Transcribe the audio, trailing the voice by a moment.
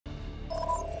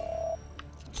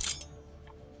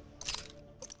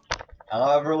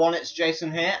Hello everyone, it's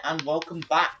Jason here, and welcome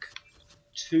back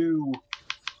to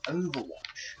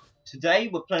Overwatch. Today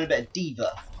we're playing a bit of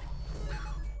D.Va.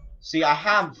 See,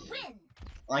 I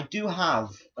do have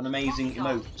an amazing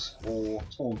emote, or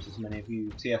taunt as many of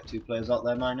you TF2 players out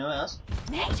there might know it as.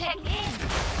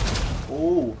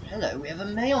 Oh, hello, we have a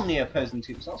May on the opposing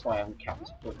team, so that's why I haven't capped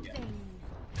his foot yet.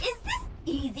 Is this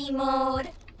easy mode?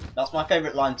 That's my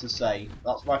favourite line to say.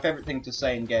 That's my favourite thing to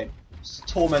say in game. Just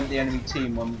torment the enemy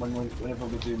team whenever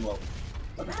we're doing well.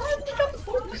 Like, why haven't you got the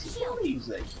point? This is not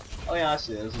easy. Oh yeah, I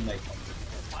see. There's a May coming.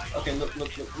 Okay, look,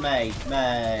 May.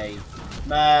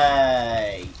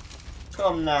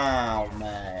 Come now,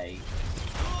 May.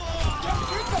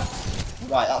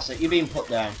 Right, that's it. You're being put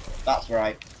down. That's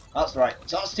right. That's right.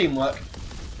 So that's teamwork.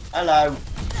 Hello.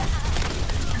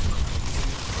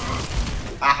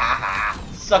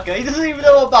 Sucker. He doesn't even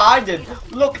know what's behind him.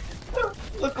 Look.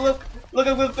 Look,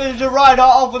 I'm gonna finish a right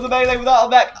off with the melee without a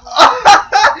mech.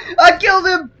 I killed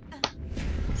him!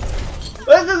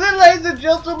 This is it, ladies and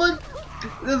gentlemen.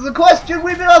 This is a question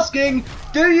we've been asking.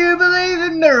 Do you believe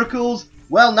in miracles?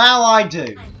 Well, now I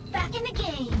do. I'm back in the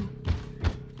game.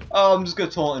 Oh, I'm just gonna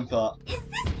taunt him for that. Is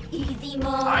this easy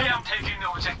mode? I am taking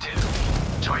the objective.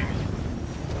 Join me.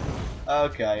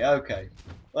 Okay.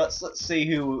 Let's see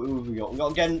who we got. We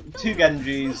got two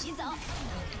Genjis,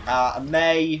 a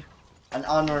May, an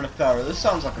Ana and a Pharah. This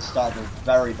sounds like a start of a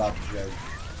very bad joke.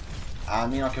 I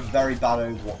mean, like a very bad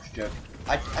Overwatch joke.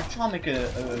 I try and make a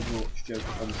Overwatch joke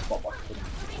on the spot, but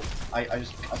I couldn't.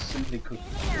 I simply couldn't.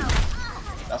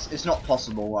 It's not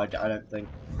possible. I don't think.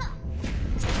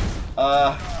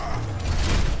 I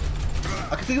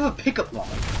can think of a pickup line,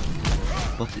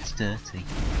 but it's dirty.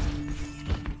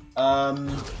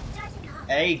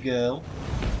 Hey girl,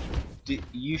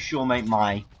 you sure make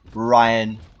my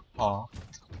Ryan heart.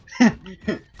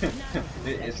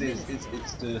 it's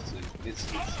dirty. It's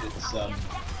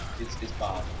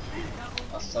bad.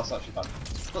 That's actually bad.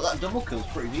 But that double kill's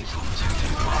pretty decent.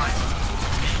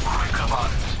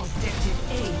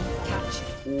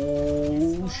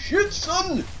 Oh shit,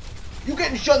 son! You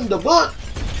getting shot in the butt!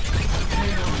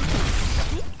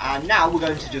 And now we're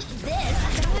going to just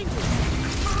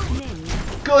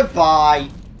goodbye.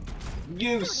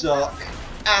 You suck,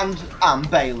 and I'm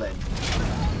bailing.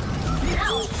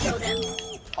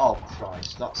 Oh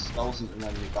Christ, that wasn't an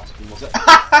enemy bastion, was it?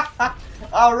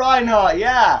 Oh, Reinhardt,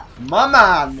 yeah, my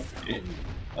man.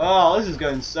 Oh, this is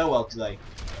going so well today.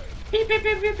 Pew pew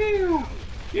pew pew pew.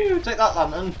 Pew, take that,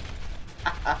 lantern.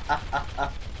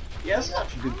 Yeah, this is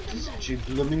actually good. This is actually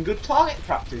blooming good target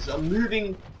practice. A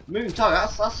moving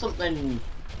target. That's something,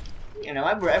 you know,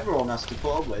 everyone has to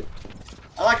put up with.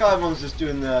 I like how everyone's just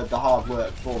doing the hard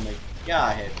work for me. Yeah,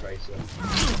 I hate Tracer.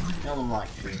 No one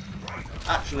likes you.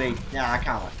 Actually, yeah, I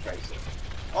can't like Tracer.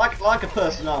 I like a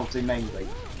personality mainly.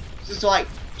 It's just like,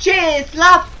 cheers,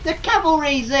 love! The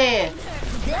cavalry's here!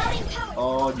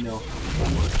 Oh no.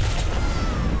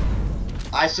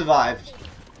 I survived.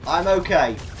 I'm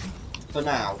okay. For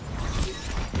now.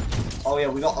 Oh yeah,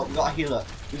 we got a healer.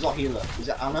 Who's our healer? Is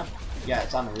it Ana? Yeah,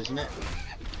 it's Ana, isn't it?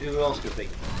 Who else could be?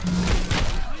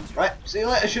 Right, see you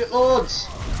later, shitlords!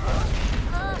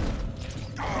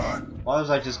 Why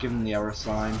was I just given the error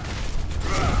sign?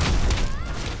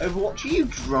 Overwatch, are you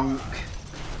drunk?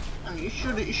 I mean, you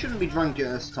shouldn't be drinking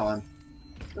this time.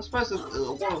 I suppose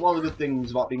one of the good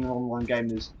things about being an online game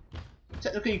is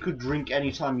technically you could drink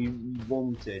anytime you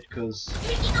wanted, because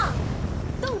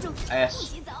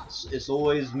it's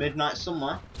always midnight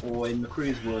somewhere, or in the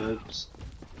crew's words,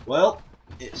 well,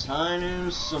 it's high noon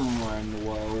somewhere in the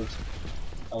world.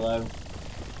 Hello.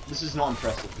 This is not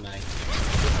impressive, May.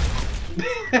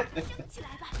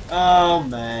 Oh,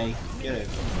 May. Get over it.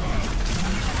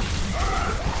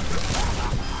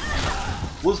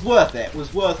 Was worth it.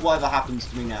 Was worth whatever happens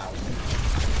to me now.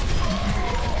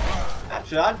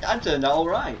 Actually, I turned out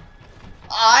alright.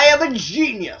 I am a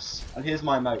genius! And here's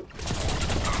my moat.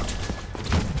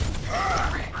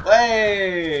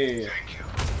 Hey!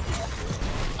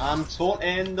 I'm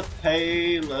taunting the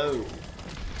payload.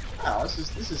 Oh, this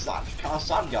is actually kind of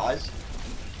sad, guys.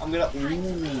 I'm gonna.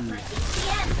 Ooh.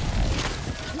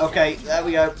 Okay, there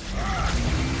we go.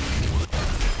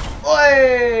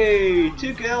 Oi!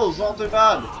 2 kills, not too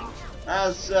bad.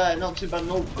 That's not too bad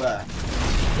at all there.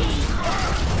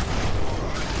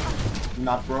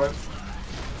 Mad, bro.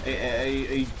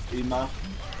 He mad.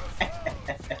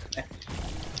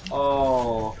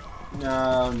 Oh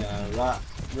no, that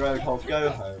Roadhog, go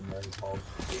home, Roadhog.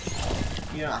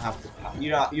 You don't have the power.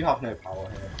 You have no power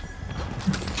here.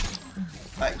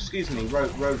 Excuse me,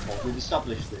 Roadhog. We've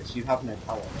established this. You have no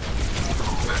power here.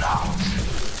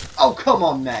 Oh come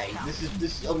on, May. This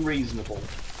is unreasonable.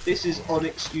 This is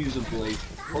unexcusably,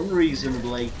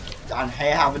 unreasonably, and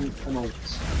hair having an ult.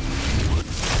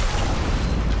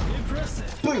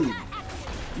 Boom!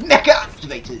 Mecha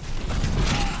activated!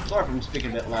 Sorry if I'm speaking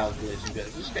a bit loud, ladies and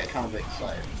gentlemen. I just get kind of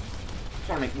excited. I'm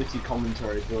trying to make witty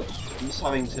commentary, but I'm just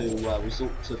having to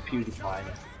resort to PewDiePie.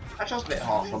 Actually, that's a bit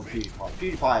harsh on PewDiePie.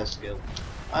 PewDiePie has skill.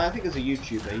 I think as a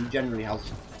YouTuber, he generally has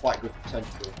quite good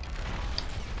potential.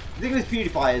 The thing with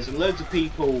PewDiePie is loads of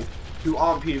people who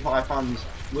aren't PewDiePie fans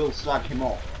will slag him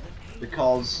off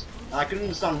because, and I can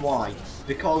understand why,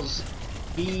 because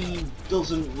he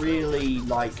doesn't really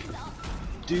like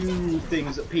do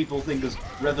things that people think is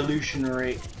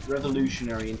revolutionary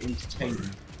and entertaining.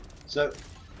 So,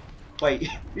 wait,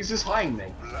 he's just hiring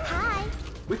me. Hi.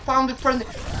 We found a friend.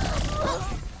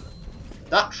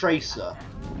 That Tracer.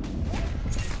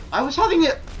 I was having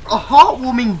a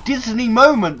heartwarming Disney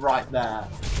moment right there.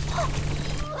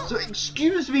 So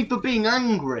excuse me for being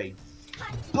angry,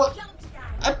 but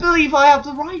I believe I have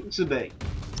the right to be.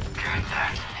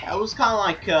 I was kind of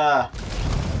like a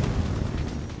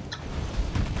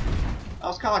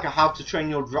How to Train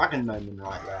Your Dragon moment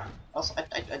right there. That's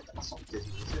not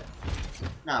Disney, is it?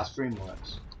 Nah, it's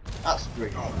DreamWorks. That's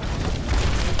DreamWorks.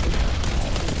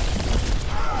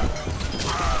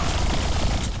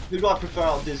 Who do I prefer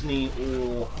out of Disney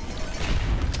or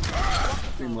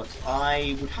DreamWorks?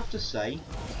 I would have to say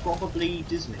probably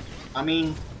Disney. I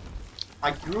mean,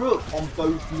 I grew up on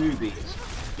both movies,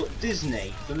 but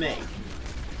Disney for me,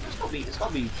 it's gotta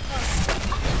be.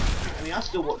 I mean, I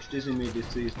still watch Disney movies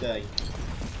to this day.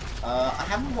 I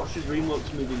haven't watched a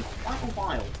DreamWorks movie in quite a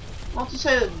while. Not to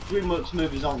say that DreamWorks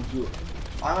movies aren't good.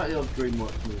 I like the old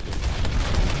DreamWorks movies,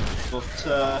 but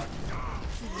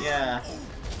yeah.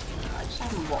 I just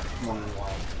haven't watched one in a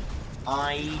while.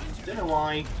 I don't know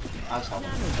why. I just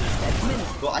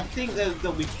haven't. But I think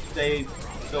they'll be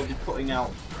putting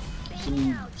out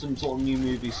some sort of new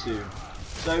movie soon.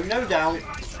 So no doubt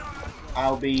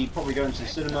I'll be probably going to the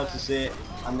cinema to see it,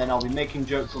 and then I'll be making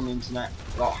jokes on the internet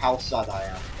about how sad I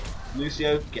am.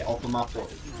 Lucio, get off of my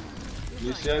foot.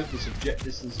 Lucio, this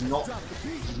is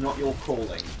not your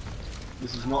calling.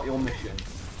 This is not your mission.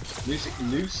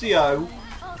 Lucio.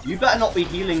 You better not be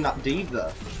healing that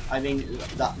D.VA. I mean,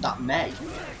 that May.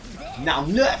 Now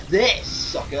nerf this,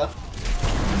 sucker!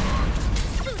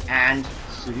 And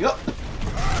suit up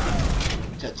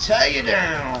to tear you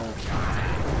down.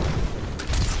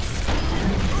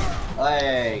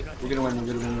 Hey, we're gonna win.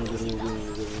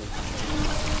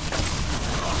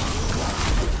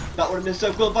 That would have been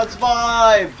so cool if I'd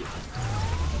survived.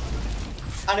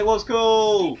 And it was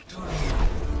cool.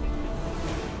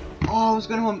 Oh, I was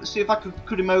going to see if I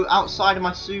could emote outside of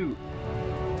my suit.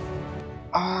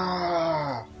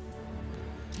 Ah.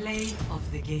 Play of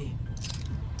the game.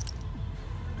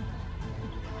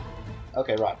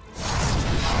 Okay, right.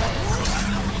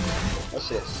 What's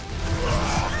this?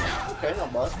 Okay,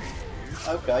 not bad.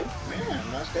 Okay, yeah,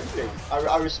 nice Genji.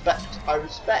 I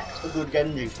respect a good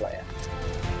Genji player.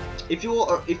 If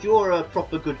you're a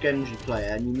proper good Genji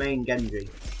player and you main Genji,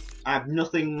 I have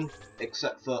nothing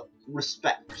except for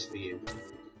respect for you.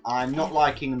 I'm not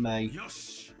liking Mei.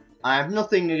 I have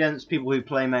nothing against people who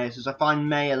play Mei, as I find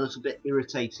Mei a little bit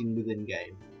irritating within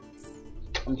game.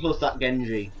 And plus that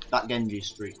Genji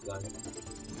streak though.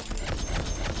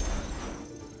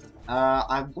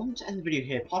 I want to end the video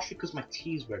here, partially because my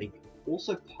tea's ready,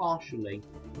 also partially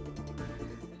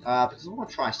because I want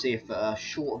to try to see if a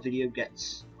short video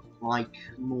gets like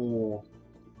more,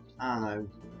 I don't know,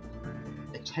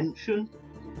 attention,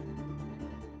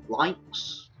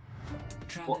 likes,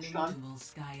 watch time.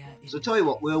 So tell you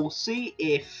what, we'll see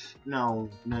if no,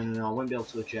 I won't be able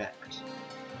to eject.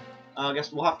 I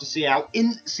guess we'll have to see out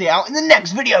in the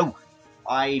next video.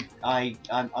 I'm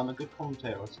a good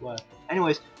commentator, I swear.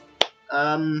 Anyways,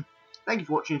 thank you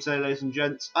for watching today, ladies and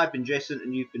gents. I've been Jason,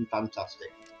 and you've been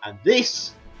fantastic. And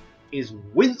this is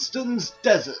Winston's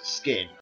Desert Skin.